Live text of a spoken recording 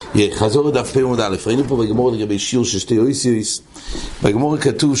חזור לדף פ"א, ראינו פה בגמור לגבי שיעור של שתי אויסיוס. בגמור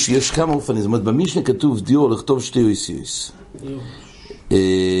כתוב שיש כמה אופנים, זאת אומרת במשנה כתוב דיו לכתוב שתי אויסיוס.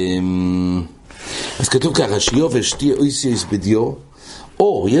 אז כתוב ככה, שיובש שתי אויסיוס בדיו,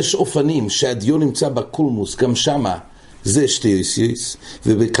 או יש אופנים שהדיו נמצא בקולמוס, גם שמה זה שתי אויסיוס,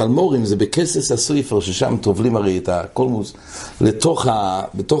 ובקלמורים זה בכסס הסויפר, ששם טובלים הרי את הקולמוס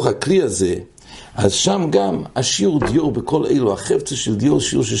בתוך הכלי הזה, אז שם גם השיעור דיור בכל אלו, החפצה של דיור,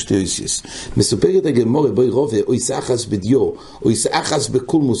 שיעור של שתי אויסיוס. מסופרת הגמורה בוי רובה, אויס אחס בדיור, אויס אחס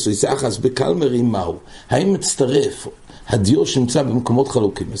בקולמוס, אויס אחס בקלמרים, מהו? האם מצטרף הדיור שנמצא במקומות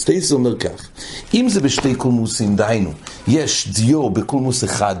חלוקים? אז תייס אומר כך, אם זה בשתי קולמוסים, דהיינו, יש דיור בקולמוס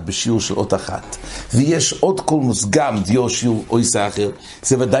אחד בשיעור של אות אחת, ויש עוד קולמוס גם דיור שיעור אויס אחר,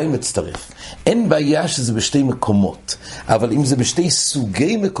 זה ודאי מצטרף. אין בעיה שזה בשתי מקומות, אבל אם זה בשתי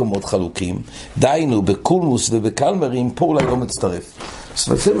סוגי מקומות חלוקים, דהיינו בקולמוס ובקלמרים, פה אולי לא מצטרף.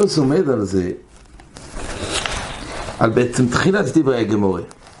 ספצמוס עומד על זה, על בעצם תחילת דברי הגמורה.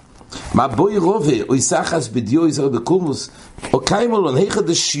 מה בוי רובה, או יסחס בדיו יסחס בקולמוס, או קיימולון, היכד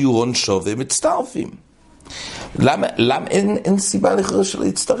השיעורון שווה, מצטרפים. למה אין סיבה לכך שלא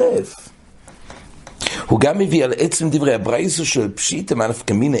יצטרף? הוא גם מביא על עצם דברי הברייסו של פשיטה,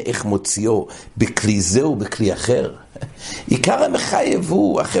 נפקא מינה איך מוציאו בכלי זה ובכלי אחר. עיקר המחייב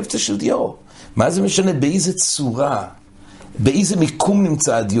הוא החפצה של דיו. מה זה משנה באיזה צורה, באיזה מיקום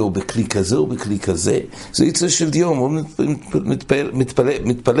נמצא הדיו, בכלי כזה או בכלי כזה? זה יצא של דיו, הוא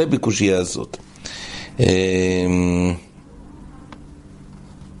מתפלא בקושיה הזאת.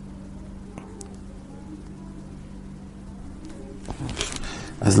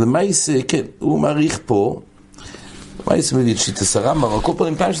 אז למעשה, כן, הוא מעריך פה, למעשה מביא את שיטת הרמב"ם, אבל כל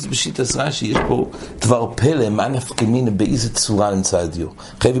פעם שזה בשיטת רש"י, יש פה דבר פלא, מה נפקא מינה, באיזה צורה נמצא הדיו.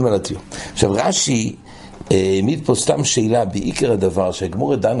 חייבים על הדיו. עכשיו רש"י העמיד פה סתם שאלה בעיקר הדבר,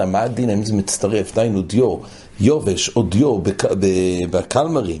 שהגמרא דנה מה הדין, האם זה מצטרף, דהיינו דיו, יובש או דיו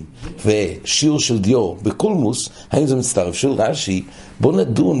בקלמרים, ושיעור של דיו בקולמוס, האם זה מצטרף? של רש"י, בוא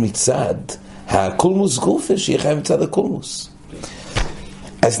נדון מצד הקולמוס גופה, שיהיה חייב מצד הקולמוס.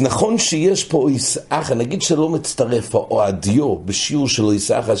 אז נכון שיש פה איסאחה, נגיד שלא מצטרף או הדיו בשיעור של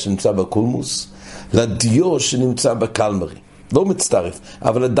איסאחה שנמצא בקולמוס, לדיו שנמצא בקלמרי. לא מצטרף,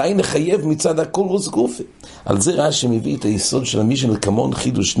 אבל עדיין נחייב מצד הקולמוס גופה. על זה רש"י מביא את היסוד של המשנה כמון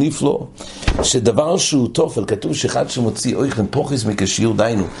חידוש נפלא, שדבר שהוא תופל, כתוב שאחד שמוציא אויכן פוכיס מכשיר,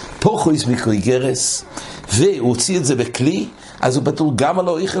 דיינו, פוכיס מקוי גרס, והוא הוציא את זה בכלי, אז הוא פטור גם על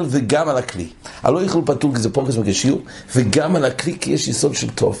האויכל וגם על הכלי. על האויכל פטור כי זה פוכיס מכשיר, וגם על הכלי כי יש יסוד של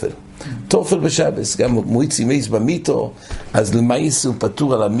תופל. תופל בשבס, גם מויצי מייס במיתו, אז למייס הוא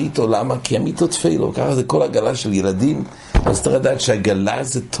פטור על המיתו, למה? כי המיתו תפילו, ככה זה כל הגלה של ילדים, אז צריך לדעת שהגלה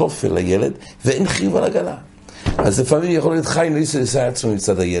זה תופל לילד, ואין חיוב על הגלה. אז לפעמים יכול להיות חי נעשה לסע עצמו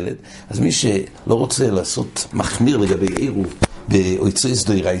מצד הילד, אז מי שלא רוצה לעשות מחמיר לגבי עירוב, באויצויס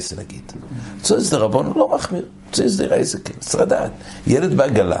דוי רייסה נגיד, אויצויס דרבון לא מחמיר, אויצויס דוי רייסה, כן, צריך לדעת, ילד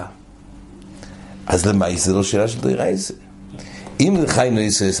בעגלה, אז למייס זה לא שאלה של דוי רייסה. אם חי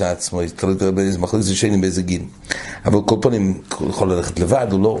נעשה לסע עצמו, מחליט זה שני באיזה גיל, אבל כל פעמים יכול ללכת לבד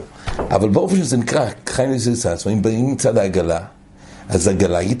או לא, אבל באופן שזה נקרא חי נעשה לסע עצמו, אם באים מצד העגלה, אז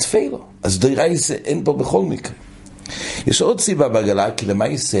הגלה יתפה לו, אז דוי רייסה אין פה בכל מקרה. יש עוד סיבה בעגלה, כי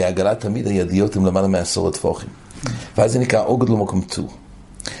למעשה העגלה תמיד הידיות הם למעלה מעשרות טפוחים, ואז זה נקרא אוגד לא מקום טו,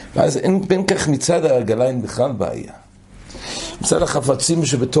 ואז אין בין כך מצד העגלה אין בכלל בעיה. מצד החפצים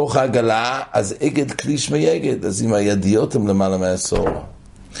שבתוך העגלה, אז אגד כלי שמי אגד, אז אם הידיות הם למעלה מעשור.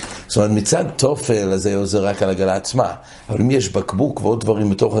 זאת אומרת, מצד תופל, אז זה עוזר רק על הגלה עצמה, אבל אם יש בקבוק ועוד דברים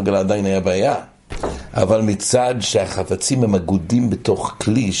בתוך העגלה, עדיין היה בעיה. אבל מצד שהחפצים הם אגודים בתוך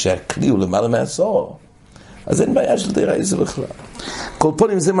כלי, שהכלי הוא למעלה מעשור, אז אין בעיה של דירה איזה בכלל. כל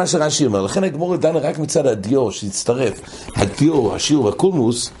פעמים זה מה שרש"י אומר, לכן הגמרא דנה רק מצד הדיו שיצטרף, הדיו, השיעור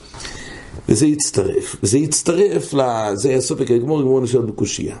והקולמוס, וזה יצטרף. זה יצטרף, זה היה סופק הגמרא נשאל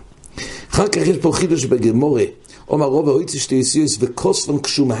בקושיה. אחר כך יש פה חידוש בגמרא, אומר רוב ההויצי שתי יסיוס וקוספון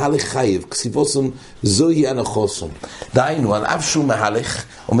כשהוא מהלך חייב, כסיבוסון זוהי הנוחוסון. דהיינו, על אף שהוא מהלך,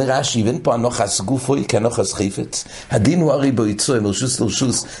 אומר רש"י, ואין פה הנוחס גופוי כנוחס חיפץ, הדין הוא הרי בהיצוי, מרשוס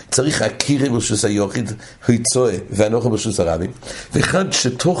לרשוס, צריך להכיר מרשוס היוחיד, היצוי, והנוחה מרשוס הרבים, ואחד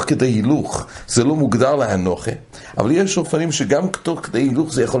שתוך כדי הילוך, זה לא מוגדר להנוחה, אבל יש אופנים שגם תוך כדי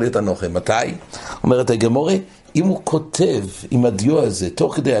הילוך זה יכול להיות הנוחה. מתי? אומרת הגמרא, אם הוא כותב עם הדיו הזה,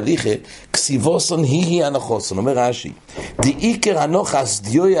 תוך כדי הליכה, כסיבוסון היא הנחוסון, אומר רש"י, דאיקר הנוחס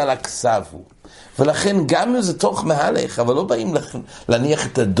דיוי על הכסבו, ולכן גם אם זה תוך מהלך, אבל לא באים להניח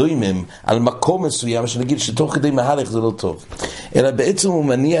את הדוימם על מקום מסוים, שנגיד שתוך כדי מהלך זה לא טוב, אלא בעצם הוא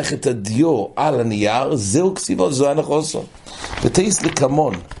מניח את הדיו על הנייר, זהו כסיבו, זו הנחוסון. ותייס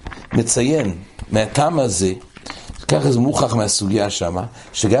לקמון, מציין מהטעם הזה, ככה זה מוכח מהסוגיה שמה,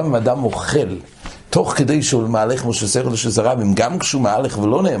 שגם אם אדם אוכל, תוך כדי שהוא מהלך משה שכל לשס הרבים, גם כשהוא מהלך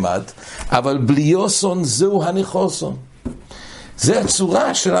ולא נעמד, אבל בלי יוסון זהו הניחוסון. זה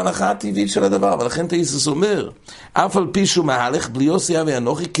הצורה של ההנחה הטבעית של הדבר, ולכן תאיסוס אומר, אף על פי שהוא מהלך בלי יוסיה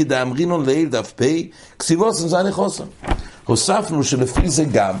ואנוכי, כדאמרינון ליל דף פי, כסיבוסון זה הניחוסון. הוספנו שלפי זה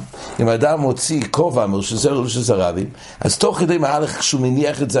גם, אם האדם מוציא כובע מרשזר לשס הרבים, אז תוך כדי מהלך כשהוא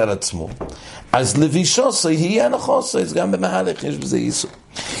מניח את זה על עצמו, אז לבישוסו יהיה הנחוסו, אז גם במהלך יש בזה איסור.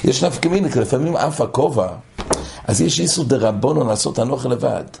 יש נפקא מינה, לפעמים אף הכובע, אז יש איסור דרבנן לעשות אנוכי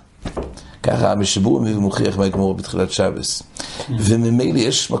לבד. ככה המשבור מוכיח מהגמרא בתחילת שבס. וממילא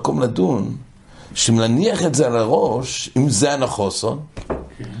יש מקום לדון, שאם להניח את זה על הראש, אם זה הנחוסו,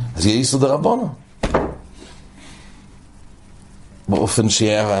 אז יהיה איסור דרבנן. באופן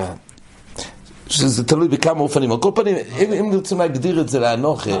שזה תלוי בכמה אופנים. על כל פנים, אם נרצים להגדיר את זה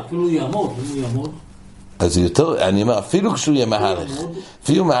לאנוכי, אפילו יעמוד, אז יותר, אני אומר, אפילו כשהוא יהיה מהלך,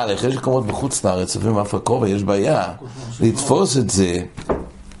 אפילו מהלך, יש מקומות בחוץ לארץ, אפילו אף הכובע, יש בעיה לתפוס את זה,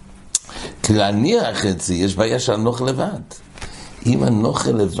 כי להניח את זה, יש בעיה של אנוכי לבד. אם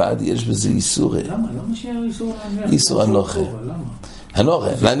אנוכי לבד, יש בזה איסור. למה? למה שיהיה איסור להניח? איסור אנוכי. אנוכי,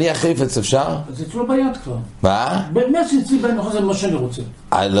 להניח חפץ אפשר? אז אצלו ביד כבר. מה? באמת שאצלי באנוכי זה מה שאני רוצה.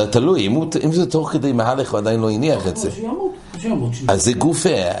 לא, תלוי, אם זה תוך כדי מהלך, הוא עדיין לא הניח את זה. שיעמוד. אז זה גופה,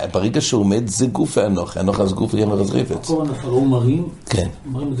 ברגע שהוא עומד, זה גופה אנוכי. אנוכי אז גופה יהיה חפץ. כל הנפר הוא מרים, כן.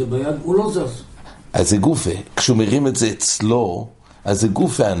 מרים את זה ביד, הוא לא זז. אז זה גופה. כשהוא מרים את זה אצלו, אז זה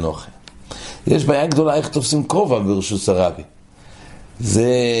גופה אנוכי. יש בעיה גדולה איך תופסים כובע ברשות הרבי.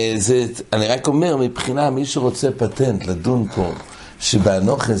 אני רק אומר, מבחינה מי שרוצה פטנט לדון פה,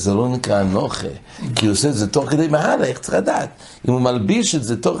 שבאנוכי זה לא נקרא אנוכי, כי הוא עושה את זה תוך כדי מהלך, צריך לדעת. אם הוא מלביש את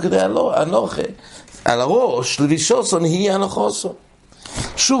זה תוך כדי אנוכי, על הראש, לבישוסון היא הנחוסון.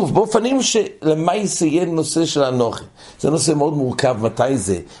 שוב, באופנים שלמעשה יהיה נושא של אנוכי. זה נושא מאוד מורכב, מתי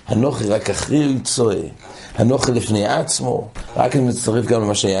זה? אנוכי רק אחרי יצואה, אנוכי לפני עצמו, רק אני מצטרף גם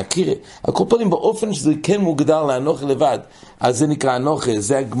למה שהיה קירה. על כל פנים, באופן שזה כן מוגדר לאנוכי לבד, אז זה נקרא אנוכי,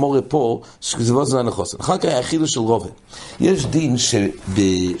 זה הגמורה פה, שזה לא זמן הנחוסן. אחר כך היה חידוש של רובה. יש דין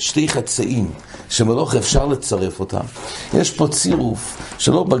שבשתי חצאים, שמלוך אפשר לצרף אותם. יש פה צירוף,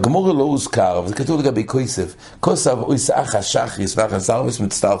 שלא, בגמורה לא הוזכר, אבל זה כתוב לגבי כוסף. כוסף, אויסאח, השחריס, והחסרבס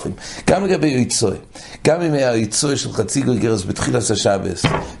מצטרפים. גם לגבי יצוי. גם אם היה יצוי של חצי גרגרס בתחילת השבס,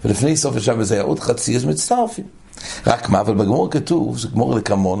 ולפני סוף השבס היה עוד חצי, אז מצטרפים. רק מה, אבל בגמור כתוב, זה גמור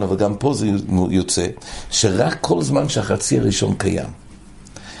לקמון, אבל גם פה זה יוצא, שרק כל זמן שהחצי הראשון קיים.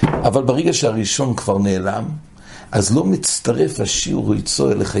 אבל ברגע שהראשון כבר נעלם, אז לא מצטרף השיעור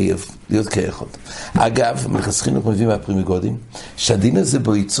יצוי לחייב, להיות כאחד. אגב, מלכסחינו מביאים מהפרימיגודים, שהדין הזה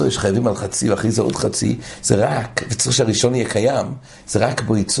בו יצוי שחייבים על חצי, ואחרי זה עוד חצי, זה רק, וצריך שהראשון יהיה קיים, זה רק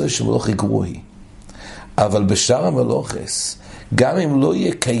בו יצוי שמלוך יגרועי. אבל בשאר המלוכס, גם אם לא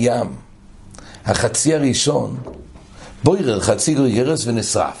יהיה קיים, החצי הראשון, בו יראה חצי גרס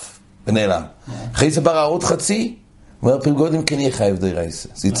ונשרף, ונעלם. אחרי זה ברא עוד חצי, אומר פרימיגודים כן יהיה חייב די רייסה,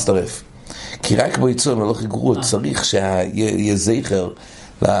 זה יצטרף. כי רק בו יצוי מלוך יגרוע צריך שיהיה זכר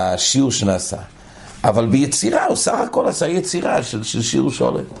לשיעור שנעשה. אבל ביצירה הוא סך הכל עשה יצירה של שיעור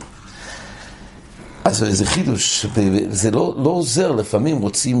שולט. אז זה חידוש, זה לא עוזר, לפעמים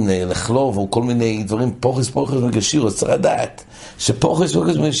רוצים לחלוב או כל מיני דברים, פוחס מגשיר, אז צריך לדעת שפוחס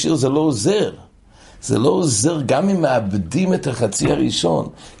מגשיר זה לא עוזר. זה לא עוזר גם אם מאבדים את החצי הראשון,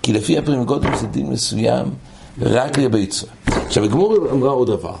 כי לפי הפרימיגודים זה דין מסוים, רק לגבי יצוי. עכשיו, הגמור אמרה עוד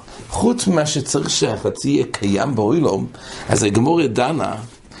דבר. חוץ ממה שצריך שהחצי יהיה קיים באוילום, אז הגמור דנה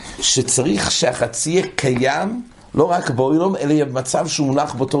שצריך שהחצי יהיה קיים לא רק באוילום, אלא יהיה במצב שהוא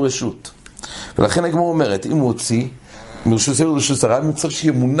מונח באותו רשות. ולכן הגמור אומרת, אם הוא הוציא מרשות זה לרשות הרבים, צריך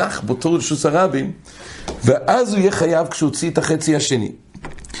שיהיה מונח באותו רשות הרבים, ואז הוא יהיה חייב כשהוא הוציא את החצי השני.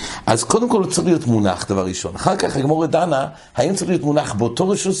 אז קודם כל הוא צריך להיות מונח, דבר ראשון. אחר כך הגמור דנה, האם צריך להיות מונח באותו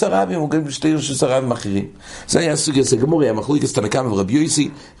רשות הרבים, או גם בשתי רשות הרבים אחרים. זה היה הסוגיה, זה הגמור היה מחלוקת תנא קמא ורבי יוסי.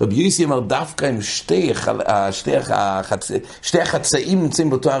 רבי יוסי אמר דווקא אם שתי החצאים נמצאים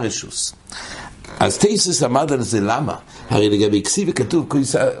באותו הרשוס. אז תייסס עמד על זה, למה? הרי לגבי כסיב וכתוב,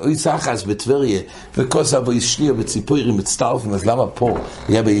 אויסאחס בטבריה, וכוס אבו ישניה בציפורים מצטרפים, אז למה פה,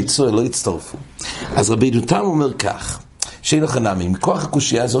 לגבי יצוי לא הצטרפו? אז רבי דותם אומר כך, שאין לך נמי, מכוח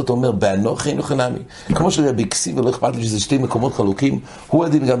הקושייה הזאת אומר, באנוכי אין לך נמי. כמו שלגבי כסיב ולא אכפת לי שזה שתי מקומות חלוקים, הוא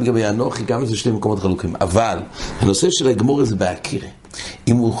הדין גם לגבי אנוכי, גם זה שתי מקומות חלוקים. אבל הנושא של הגמור הזה בהכירה,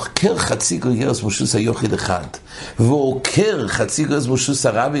 אם הוא עוקר חצי גרס משוס היוחיד אחד, והוא עוקר חצי גרס משוס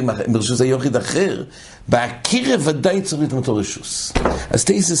הרבי משוס היוחיד אחר, בהכירה ודאי צריך להיות מאותו רשוס. אז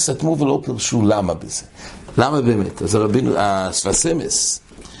תייסס סתמו ולא פרשו למה בזה. למה באמת? אז הרבינו, הספסמס,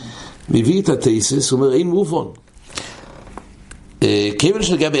 מביא את התייסס, הוא אומר, אין מובן. כיוון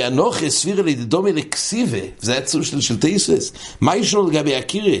שלגבי אנוכי סביר לי דומה לכסיבה, זה הצור של תייסס, מה יש לו לגבי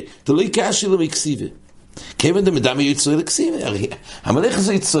הקירה? תלוי קשי לו מכסיבה. כיוון דמדם יצוי לכסיבה, הרי המלך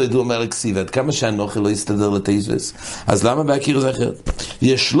הזה יצוי, הוא אומר לכסיבה, עד כמה שאנוכי לא יסתדר לתייסס, אז למה בהקירה זה אחרת?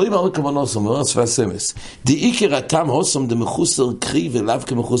 יש לא ימר כמונוס, הוא אומר שפה סמס, די עיקר התם הוסם דמחוסר קרי ולאו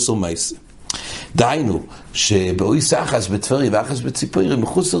כמחוסר מייסה. דהיינו, שבאוי סחס בתפרי ואחס בציפורי,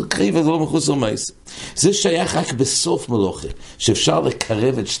 מחוסר קרי וזה לא מחוסר מייסה. זה שייך רק בסוף מלוכה, שאפשר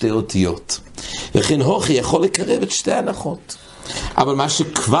לקרב את שתי אותיות. וכן הוכי יכול לקרב את שתי הנחות. אבל מה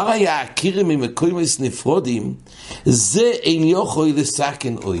שכבר היה הקירים ממקוימוס נפרודים, זה אין יוכוי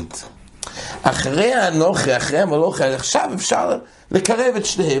לסכן אויד. אחרי האנוכי, אחרי המלוכה, עכשיו אפשר לקרב את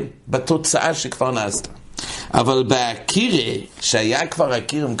שניהם בתוצאה שכבר נעשתה. אבל בהקירה, שהיה כבר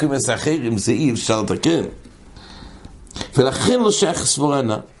הקירה ממקוימוס אחרים, זה אי אפשר לתקן. ולכן לא שייך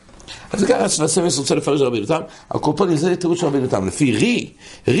סבורנה. אז ככה סבסמס רוצה לפרש רבי אותם, הקופונים זה תירוץ של רבי אותם. לפי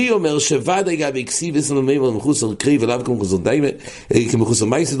רי אומר שוודאי גם אקסיב וסלמי ומחוסר קרי ולאו כמחוסר דיימה, כמחוסר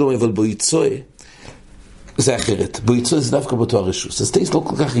מייסי דומה, אבל בויצוי זה אחרת. בויצוי זה דווקא באותו הרשוס. אז תייס לא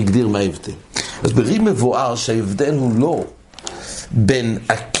כל כך יגדיר מה ההבדל. אז ברי מבואר שההבדל הוא לא בין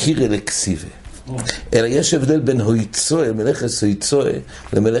הקירה לקסיבה, אלא יש הבדל בין הויצוי, מלכס הויצוי,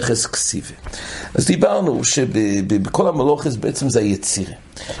 למלכס קסיבה. אז דיברנו שבכל המלוכס בעצם זה היצירה.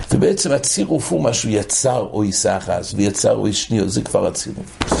 ובעצם הצירוף הוא משהו יצר או יסחס, ויצר או ישניו, זה כבר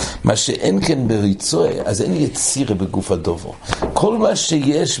הצירוף. מה שאין כן בהויצוי, אז אין יצירה בגוף הדובו. כל מה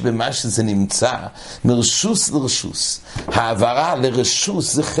שיש במה שזה נמצא, מרשוס לרשוס. העברה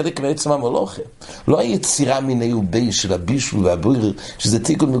לרשוס זה חלק מעצם המלוכה. לא היצירה מיני ובי של הבישול והבויר, שזה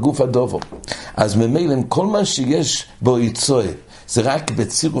תיקון בגוף הדובו. אז ממילא כל מה שיש בהויצוי, זה רק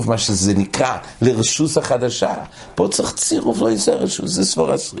בצירוף מה שזה נקרא לרשוס החדשה. פה צריך צירוף, לא יצא רשוס, זה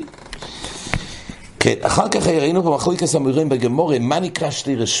סבור עשרי. כן, אחר כך ראינו פה מחלוקת המורים בגמורה, מה נקרא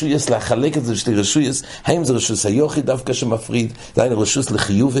שתי רשויס, לחלק את זה שתי רשויס, האם זה רשוס היוחי דווקא שמפריד, זה היה רשוס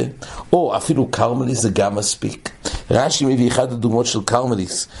לחיובה, או אפילו קרמליס זה גם מספיק. רש"י מביא אחד הדוגמאות של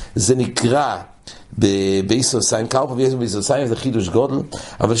קרמליס, זה נקרא ביסוסיים, קרפו ויש ביסוסיים זה חידוש גודל,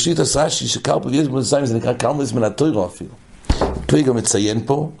 אבל שיטת רש"י שקרפו ויש ביסוסיים זה נקרא קרמליס מן התוירו אפילו. כפי גם מציין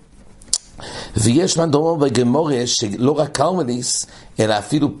פה, ויש דומה בגמורה שלא רק קרמליס, אלא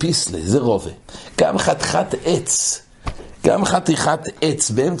אפילו פיסלה, זה רובה. גם חתיכת עץ, גם חתיכת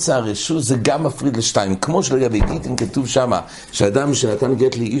עץ באמצע הרשות, זה גם מפריד לשתיים. כמו שלגבי גיטין כתוב שמה, שאדם שנתן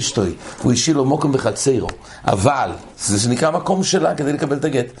גט לאשתוי, הוא השאיר לו מוקם בחצרו. אבל, זה נקרא מקום שלה כדי לקבל את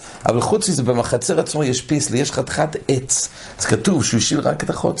הגט. אבל חוץ מזה, במחצר עצמו יש פיסלה, יש חתיכת עץ. אז כתוב שהוא השאיר רק את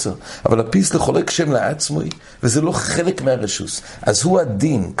החוצר. אבל הפיסלה חולק שם לעצמוי, וזה לא חלק מהרשוס. אז הוא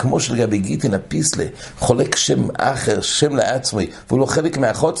הדין, כמו שלגבי גיטין, הפיסלה חולק שם אחר, שם לעצמוי, והוא לא חלק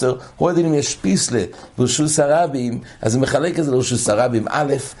מהחוצר, הוא הדין אם יש פיסלה, ורשוס הרבים, אז הוא מחלק את זה לרשוס הרבים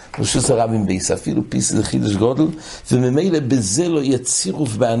א', לרשוס הרבים ביס, אפילו פיסלה זה חידוש גודל, וממילא בזה לא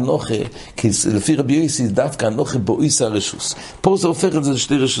יצירוף באנוכה, כי לפי רבי יוסי דווקא אנוכה בויס הרשוס. פה זה הופך את זה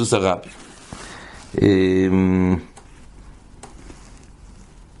לשתי רשוס הרבים.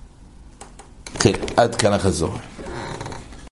 כן, עד כאן החזור.